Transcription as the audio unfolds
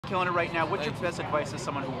killing it right now. What's your best advice to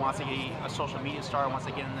someone who wants to be a social media star, wants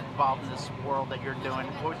to get involved in this world that you're doing?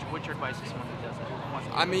 What's your advice to someone who does it?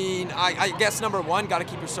 I mean, I guess number one, got to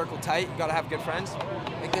keep your circle tight. You got to have good friends.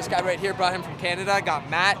 Like this guy right here, brought him from Canada. Got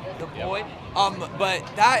Matt, the boy. But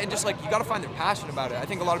that and just like you got to find their passion about it. I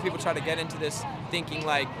think a lot of people try to get into this thinking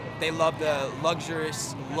like they love the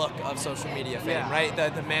luxurious look of social media fame, right?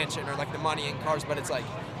 The mansion or like the money and cars. But it's like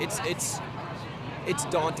it's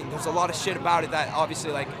daunting. There's a lot of shit about it that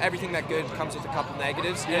obviously, like, everything that good comes with a couple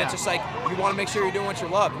negatives. And it's just like, you want to make sure you're doing what you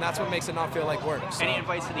love, and that's what makes it not feel like work. So. Any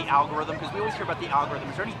advice to the algorithm? Because we always hear about the algorithm.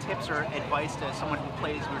 Is there any tips or advice to someone who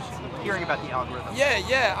plays, who's hearing about the algorithm?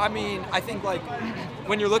 Yeah. I mean, I think, like,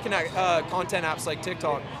 when you're looking at content apps like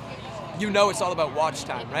TikTok, you know it's all about watch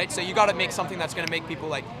time, right? So you got to make something that's going to make people,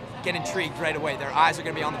 like, get intrigued right away. Their eyes are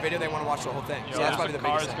going to be on the video. They want to watch the whole thing. So that's probably the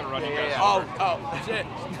biggest thing. Oh, shit.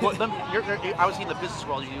 Well, you're obviously in the business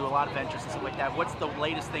world. You do a lot of ventures and stuff like that. What's the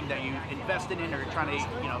latest thing that you invested in or trying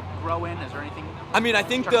to, grow in? Is there anything? I mean, I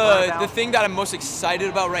think the thing that I'm most excited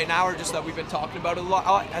about right now, or just that we've been talking about a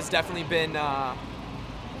lot, has definitely been.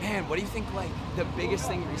 Man, what do you think, like, the biggest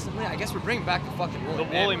thing recently? I guess we're bringing back the fucking woolly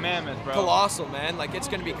mammoth. Woolly mammoth, bro. Colossal, man. Like, it's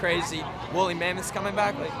going to be crazy. Woolly mammoth's coming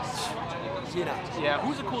back. Like, Yeah,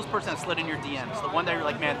 who's the coolest person that slid in your DMs? The one that you're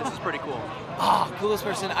like, man, this is pretty cool. Coolest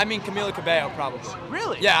person? I mean, Camila Cabello, probably.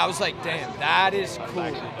 Really? Yeah, I was like, damn, that is cool.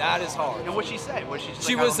 That is hard. And what'd she say? Was she just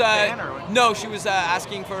she like, was, a fan or what? No, she was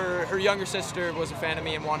asking for, her younger sister was a fan of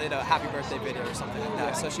me and wanted a happy birthday video or something like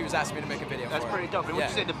that. So she was asking me to make a video That's for pretty dope. And would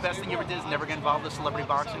you say the best thing you ever did is never get involved in celebrity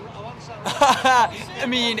boxing? I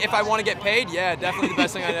mean, if I want to get paid, yeah, definitely the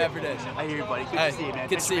best thing I ever did. I hear you, buddy. Good to see you, man.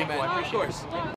 Good to see you, man. Of course.